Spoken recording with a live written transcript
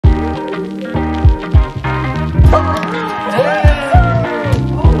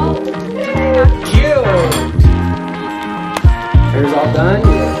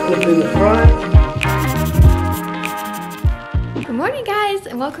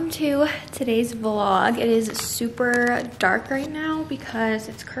welcome to today's vlog. It is super dark right now because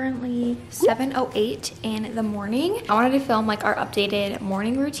it's currently 7:08 in the morning. I wanted to film like our updated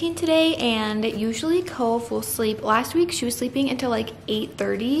morning routine today, and usually Cove will sleep. Last week she was sleeping until like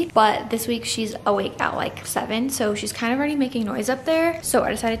 8:30, but this week she's awake at like 7, so she's kind of already making noise up there. So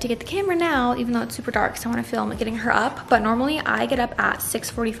I decided to get the camera now, even though it's super dark, so I want to film getting her up. But normally I get up at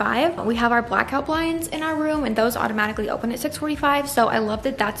 6:45. We have our blackout blinds in our room and those automatically open at 6:45, so I love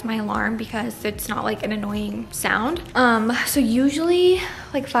that that's my alarm because it's not like an annoying sound. So usually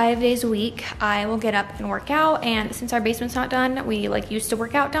like 5 days a week I will get up and work out, and since our basement's not done, we like used to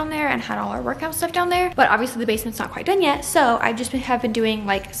work out down there and had all our workout stuff down there, but obviously the basement's not quite done yet, so I just have been doing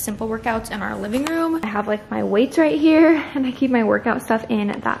like simple workouts in our living room. I have like my weights right here and I keep my workout stuff in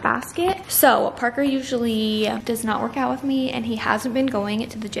that basket. So Parker usually does not work out with me and he hasn't been going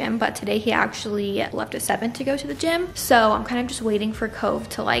to the gym, but today he actually left at 7 to go to the gym, so I'm kind of just waiting for Cove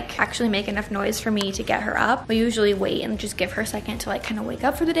to like actually make enough noise for me to get her up. We usually wait and just give her a second to like kind of wake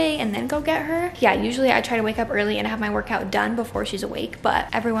up for the day and then go get her. Yeah, usually I try to wake up early and have my workout done before she's awake, but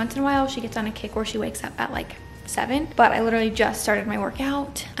every once in a while she gets on a kick where she wakes up at like 7. But I literally just started my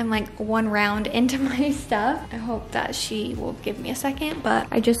workout. I'm like 1 round into my stuff. I hope that she will give me a second, but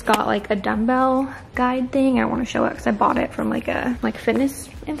I just got like a dumbbell guide thing. I don't want to show it because I bought it from like a fitness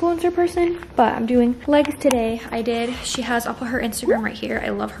influencer person, but I'm doing legs today. She has, I'll put her Instagram right here. I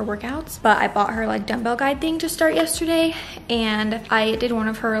love her workouts, but I bought her like dumbbell guide thing to start yesterday, and I did one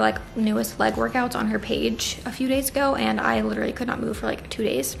of her like newest leg workouts on her page a few days ago, and I literally could not move for like 2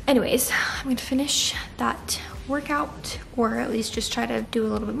 days. Anyways, I'm gonna finish that workout, or at least just try to do a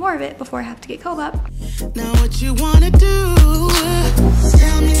little bit more of it before I have to get Cove up. Now what you wanna do?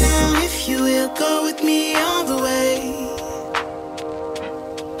 Tell me now if you will go with me all the way.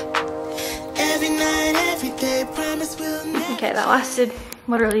 Every night, every day, promise we'll never. Okay, that lasted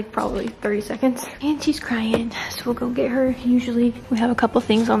literally probably 30 seconds. And she's crying, so we'll go get her. Usually we have a couple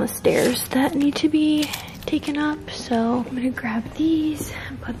things on the stairs that need to be taken up, so I'm gonna grab these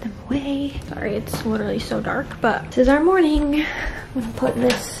and put them away. Sorry, it's literally so dark, but this is our morning. I'm gonna put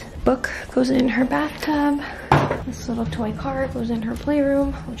this book, goes in her bathtub. This little toy car goes in her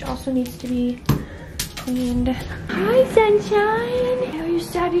playroom, which also needs to be cleaned. Hi, sunshine. Are you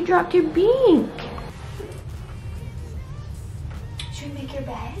sad you dropped your bink? Should we make your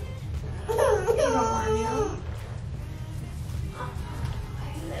bed? You don't want to?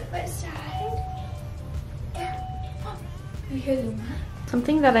 I live beside. You hear Luma?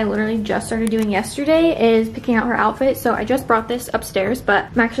 Something that I literally just started doing yesterday is picking out her outfit. So I just brought this upstairs, but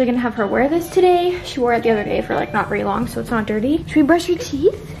I'm actually gonna have her wear this today. She wore it the other day for like not very long, so it's not dirty. Should we brush your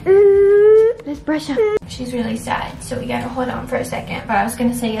teeth? Let's brush them. She's really sad, so we gotta hold on for a second. But I was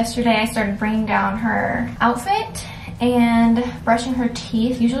gonna say, yesterday I started bringing down her outfit and brushing her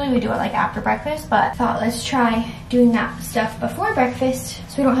teeth. Usually we do it like after breakfast, but I thought let's try doing that stuff before breakfast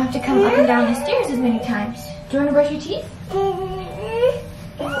so we don't have to come up and down the stairs as many times. Do you want to brush your teeth?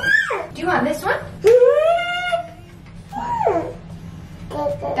 Do you want this one?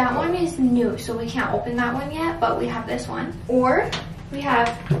 That one is new, so we can't open that one yet, but we have this one. Or we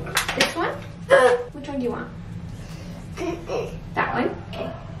have this one. Which one do you want? That one?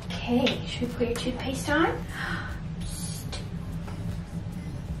 Okay. Okay, should we put your toothpaste on?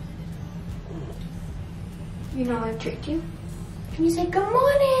 You know I've tricked you. Can you say good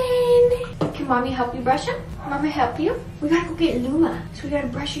morning? Can mommy help you brush them? Mommy help you? We gotta go get Luma, so we gotta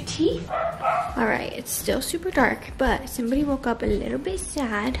brush your teeth. All right, it's still super dark, but somebody woke up a little bit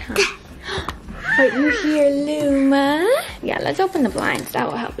sad, huh? Are you here, Luma? Yeah, let's open the blinds. That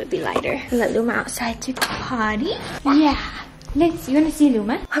will help it be lighter. Let Luma outside to potty. Yeah, you wanna see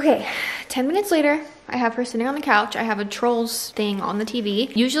Luma? Okay, 10 minutes later, I have her sitting on the couch. I have a Trolls thing on the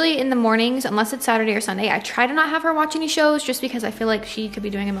TV. Usually in the mornings, unless it's Saturday or Sunday, I try to not have her watch any shows just because I feel like she could be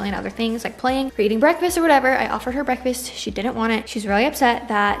doing a million other things like playing or eating breakfast or whatever. I offered her breakfast. She didn't want it. She's really upset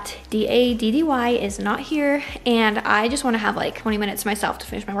that DADDY is not here, and I just want to have like 20 minutes to myself to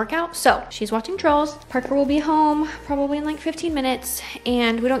finish my workout. So she's watching Trolls. Parker will be home probably in like 15 minutes,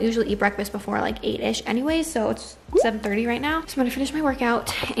 and we don't usually eat breakfast before like 8-ish anyway, so it's 7:30 right now. So I'm gonna finish my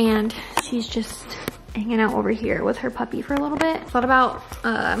workout, and she's just hanging out over here with her puppy for a little bit. Thought about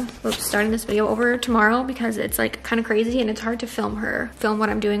starting this video over tomorrow because it's like kind of crazy and it's hard to film what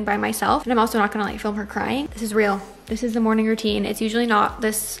I'm doing by myself, and I'm also not gonna like film her crying. This is real. This is the morning routine. It's usually not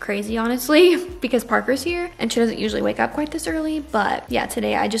this crazy, honestly, because Parker's here and she doesn't usually wake up quite this early, but yeah,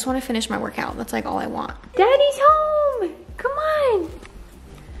 today I just want to finish my workout. That's like all I want. Daddy's home. Come on.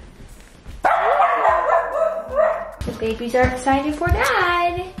 The babies are excited for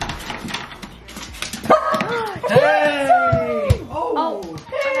Dad. Hey! Oh!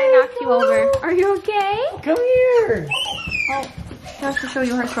 She has to show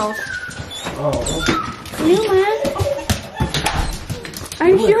you her trolls. Oh. Are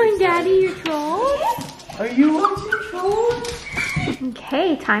you showing Daddy your trolls? Are you watching trolls?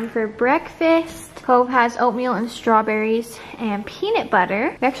 Okay, time for breakfast. Cove has oatmeal and strawberries and peanut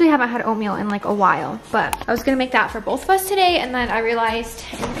butter. We actually haven't had oatmeal in like a while, but I was gonna make that for both of us today, and then I realized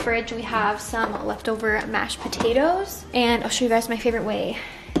in the fridge we have some leftover mashed potatoes, and I'll show you guys my favorite way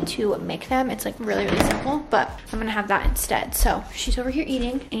to make them. It's like really, really simple, but I'm gonna have that instead. So she's over here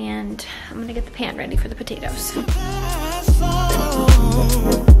eating, and I'm gonna get the pan ready for the potatoes.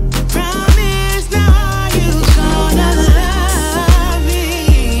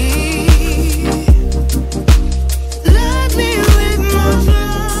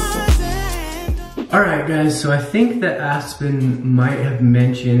 Alright guys, so I think that Aspyn might have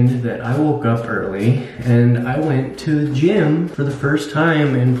mentioned that I woke up early and I went to the gym for the first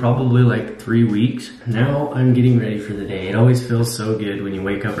time in probably like 3 weeks. Now I'm getting ready for the day. It always feels so good when you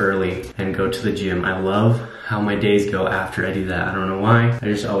wake up early and go to the gym. I love how my days go after I do that. I don't know why. I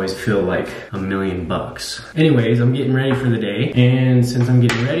just always feel like $1,000,000. Anyways, I'm getting ready for the day, and since I'm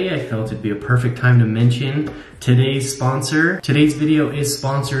getting ready, I felt it'd be a perfect time to mention today's sponsor. Today's video is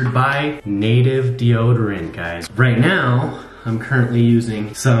sponsored by Native Deodorant, guys. Right now, I'm currently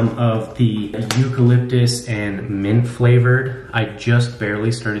using some of the eucalyptus and mint flavored. I just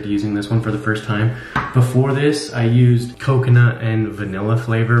barely started using this one for the first time. Before this, I used coconut and vanilla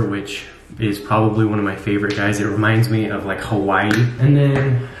flavor, which is probably one of my favorite, guys. It reminds me of like Hawaii. And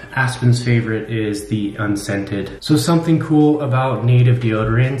then Aspyn's favorite is the unscented. So something cool about Native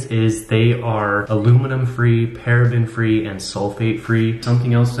deodorants is they are aluminum free, paraben free, and sulfate free.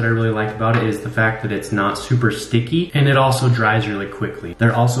 Something else that I really like about it is the fact that it's not super sticky, and it also dries really quickly.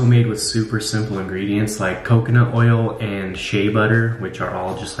 They're also made with super simple ingredients like coconut oil and shea butter, which are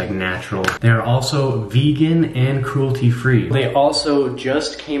all just like natural. They're also vegan and cruelty free. They also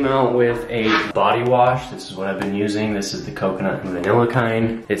just came out with a body wash. This is what I've been using. This is the coconut and vanilla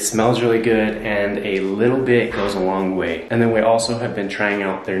kind. It smells really good, and a little bit goes a long way. And then we also have been trying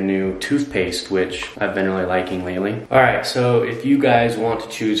out their new toothpaste, which I've been really liking lately. All right, so if you guys want to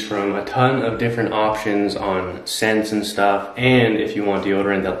choose from a ton of different options on scents and stuff, and if you want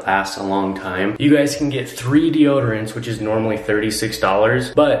deodorant that lasts a long time, you guys can get 3 deodorants, which is normally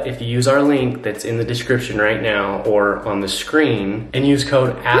 $36. But if you use our link that's in the description right now or on the screen and use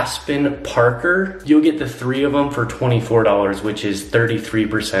code ASPYNPARKER, you'll get the 3 of them for $24, which is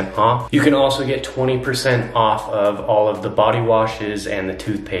 33% off. You can also get 20% off of all of the body washes and the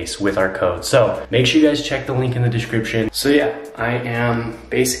toothpaste with our code. So make sure you guys check the link in the description. So yeah, I am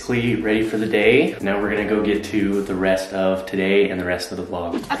basically ready for the day. Now we're gonna go get to the rest of today and the rest of the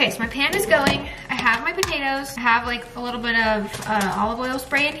vlog. Okay, so my pan is going. I have my potatoes. I have like a little bit of olive oil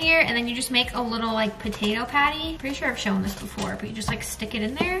spray in here, and then you just make a little like potato patty. Pretty sure I've shown this before, but you just like stick it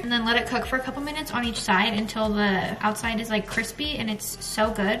in there and then let it cook for a couple minutes on each side until the outside is like crispy, and it's so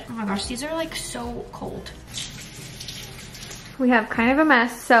good. Oh my gosh, these are like so cold. We have kind of a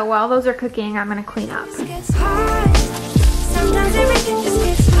mess, so while those are cooking, I'm gonna clean up.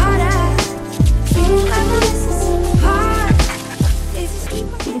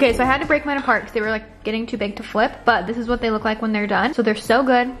 Okay, so I had to break mine apart because they were like getting too big to flip, but this is what they look like when they're done. So they're so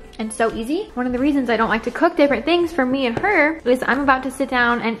good and so easy. One of the reasons I don't like to cook different things for me and her is I'm about to sit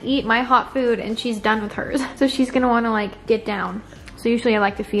down and eat my hot food and she's done with hers. So she's gonna wanna like get down. So usually I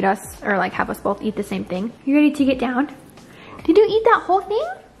like to feed us or like have us both eat the same thing. You ready to get down? Did you eat that whole thing?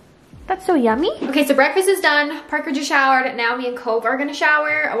 That's so yummy. Okay, so breakfast is done. Parker just showered. Now me and Cove are gonna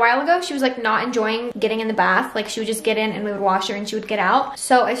shower. A while ago, she was like not enjoying getting in the bath. Like she would just get in and we would wash her and she would get out.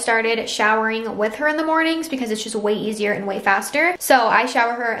 So I started showering with her in the mornings because it's just way easier and way faster. So I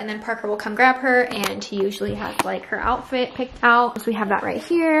shower her and then Parker will come grab her, and he usually has like her outfit picked out. So we have that right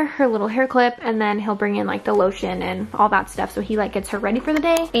here, her little hair clip, and then he'll bring in like the lotion and all that stuff. So he like gets her ready for the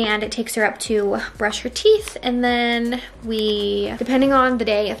day, and it takes her up to brush her teeth. And then we, depending on the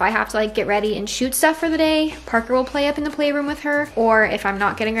day, if I have to like get ready and shoot stuff for the day, Parker will play up in the playroom with her, or if I'm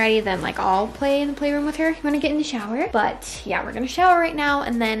not getting ready, then like I'll play in the playroom with her. You want to get in the shower? But yeah, we're gonna shower right now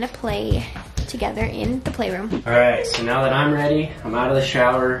and then play together in the playroom. All right, so now that I'm ready, I'm out of the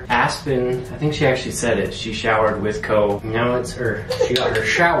shower. Aspyn, I think she actually said it, she showered with Cove. Now it's her, she got her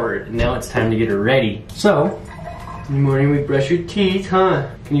showered, and now it's time to get her ready. So, in the morning we brush your teeth,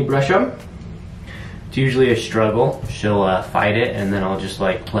 huh? Can you brush them? It's usually a struggle. She'll fight it, and then I'll just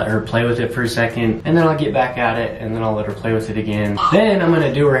like let her play with it for a second, and then I'll get back at it, and then I'll let her play with it again. Then I'm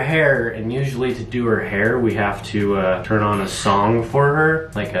gonna do her hair, and usually to do her hair, we have to turn on a song for her,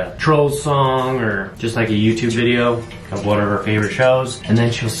 like a Trolls song, or just like a YouTube video of one of her favorite shows, and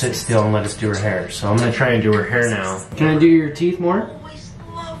then she'll sit still and let us do her hair. So I'm gonna try and do her hair now. Can I do your teeth more? Always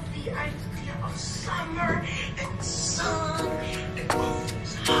love the idea of summer and sun and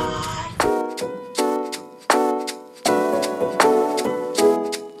goes high.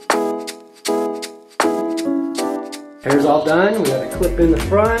 Hair's all done. We got a clip in the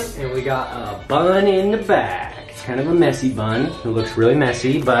front, and we got a bun in the back. It's kind of a messy bun. It looks really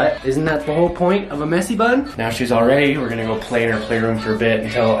messy, but isn't that the whole point of a messy bun? Now she's all ready. We're gonna go play in her playroom for a bit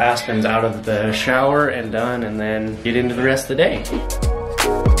until Aspyn's out of the shower and done, and then get into the rest of the day.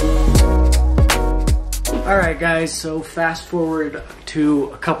 Alright guys, so fast forward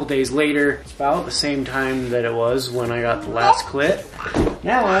to a couple days later. It's about the same time that it was when I got the last clip.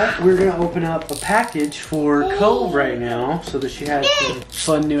 Now we're gonna open up a package for Cove right now so that she has some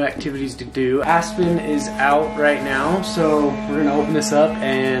fun new activities to do. Aspyn is out right now, so we're gonna open this up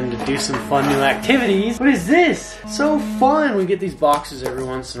and do some fun new activities. What is this? So fun! We get these boxes every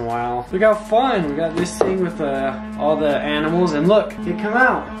once in a while. Look how fun! We got this thing with all the animals, and look, they come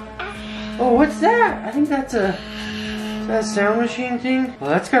out. Oh, what's that? I think that's is that a sound machine thing?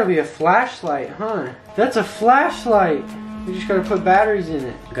 Well, that's gotta be a flashlight, huh? That's a flashlight! You just gotta put batteries in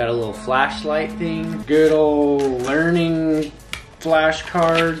it. Got a little flashlight thing. Good old learning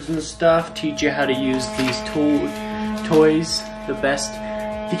flashcards and stuff. Teach you how to use these toys the best.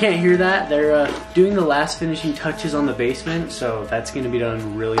 If you can't hear that, they're doing the last finishing touches on the basement, so that's gonna be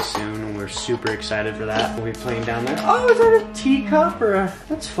done really soon, and we're super excited for that. We'll be playing down there. Oh, is that a teacup or a,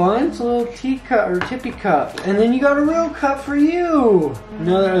 that's fun. It's a little teacup or tippy cup. And then you got a real cup for you.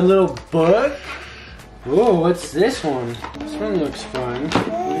 Another little book. Whoa, what's this one? This one looks fun.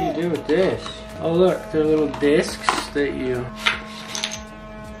 What do you do with this? Oh look, they're little discs that you...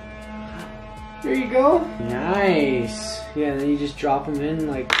 There you go. Nice. Yeah, and then you just drop them in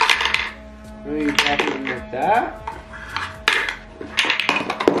like... Maybe you drop them in like that.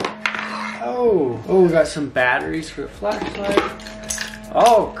 Oh, we got some batteries for the flashlight.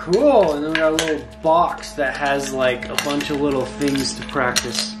 Oh, cool. And then we got a little box that has like a bunch of little things to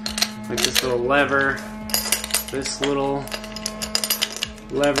practice. Like this little lever, this little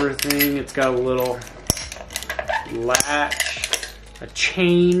lever thing. It's got a little latch, a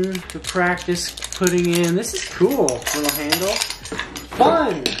chain to practice putting in. This is cool. Little handle.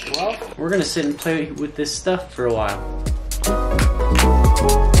 Fun! Well, we're gonna sit and play with this stuff for a while.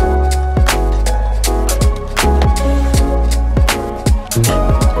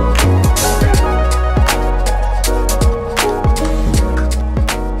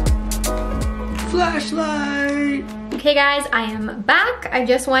 Flashlight! Okay guys, I am back. I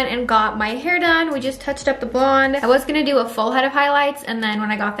just went and got my hair done. We just touched up the blonde. I was gonna do a full head of highlights, and then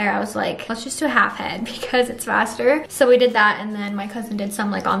when I got there I was like, let's just do a half head because it's faster. So we did that, and then my cousin did some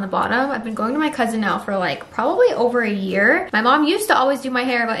like on the bottom. I've been going to my cousin now for like probably over a year. My mom used to always do my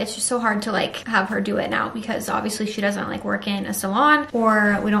hair, but it's just so hard to like have her do it now because obviously she doesn't like work in a salon,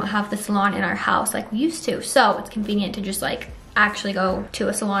 or we don't have the salon in our house like we used to. So it's convenient to just like actually go to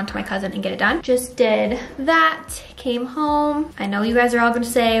a salon to my cousin and get it done. Just did that, came home. I know you guys are all gonna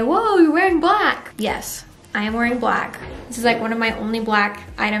say, whoa, you're wearing black. Yes, I am wearing black. This is like one of my only black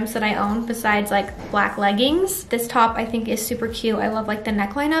items that I own besides like black leggings. This top I think is super cute. I love like the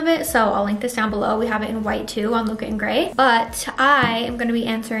neckline of it, so I'll link this down below. We have it in white too on Luca and Gray. But I am gonna be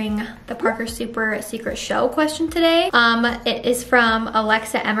answering the Parker Super Secret Show question today. It is from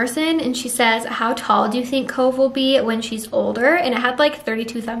Alexa Emerson, and she says, how tall do you think Cove will be when she's older? And it had like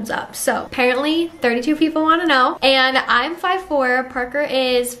 32 thumbs up. So apparently 32 people wanna know. And I'm 5'4", Parker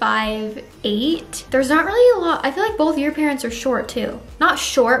is 5'8". There's not really a lot. I feel like both your parents are short too. Not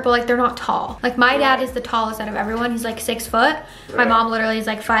short, but like they're not tall. Like my dad is the tallest out of everyone. He's like 6 foot. My mom literally is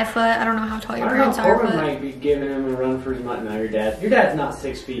like 5 foot. I don't know how tall your parents are. Corbin might be giving him a run for his money. No, your dad's not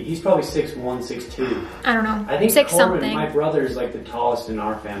 6 feet. He's probably 6'1", 6'2". I don't know. I think 6 Corbin, something. my brother, is like the tallest in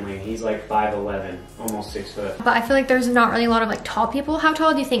our family. He's like 5'11", almost 6 foot. But I feel like there's not really a lot of like tall people. How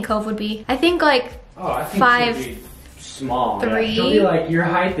tall do you think Cove would be? I think like Oh, I think 5'7". small. 3. Yeah. She'll be like your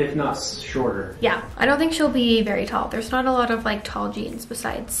height, if not shorter. Yeah, I don't think she'll be very tall. There's not a lot of like tall genes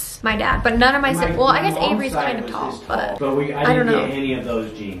besides my dad, but none of my siblings. Well, I guess Avery's kind of tall, but I didn't get any of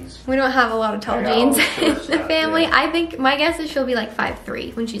those genes. We don't have a lot of tall genes in the family. Yeah. I think my guess is she'll be like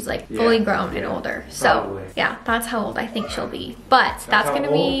 5'3" when she's like fully grown and older. So yeah, that's how old I think she'll be. But that's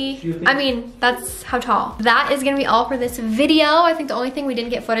gonna be, I mean, that's how tall. That is gonna be all for this video. I think the only thing we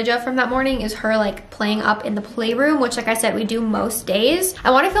didn't get footage of from that morning is her like playing up in the playroom, which like I said, we do most days.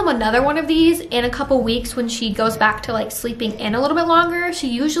 I wanna film another one of these in a couple weeks when she goes back to like sleeping in a little bit longer. She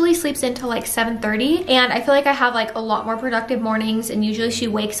usually sleeps until like 7:30, and I feel like I have like a lot more productive mornings, and usually she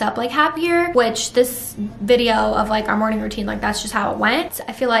wakes up like happier, which this video of like our morning routine, like that's just how it went.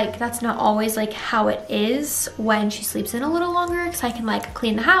 I feel like that's not always like how it is when she sleeps in a little longer, because I can like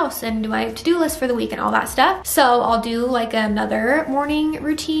clean the house and do my to-do list for the week and all that stuff. So I'll do like another morning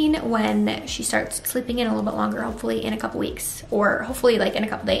routine when she starts sleeping in a little bit longer, hopefully in a couple weeks, or hopefully like in a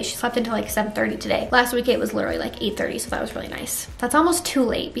couple days. She slept until like 7:30 today. Last week it was literally like 8:30, so that was really nice. That's almost too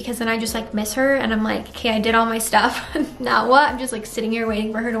late because then I just like miss her and I'm like, okay, I did all my stuff. Now what? I'm just like sitting here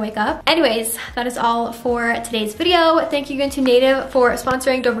waiting for her to wake up. Anyways, that is all for today's video. Thank you again to Native for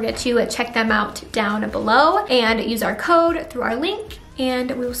sponsoring. Don't forget to check them out down below and use our code through our link,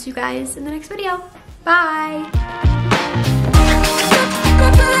 and we will see you guys in the next video. Bye.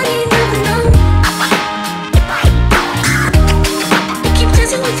 Keep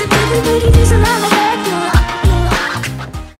dancing with everybody, there's a lot of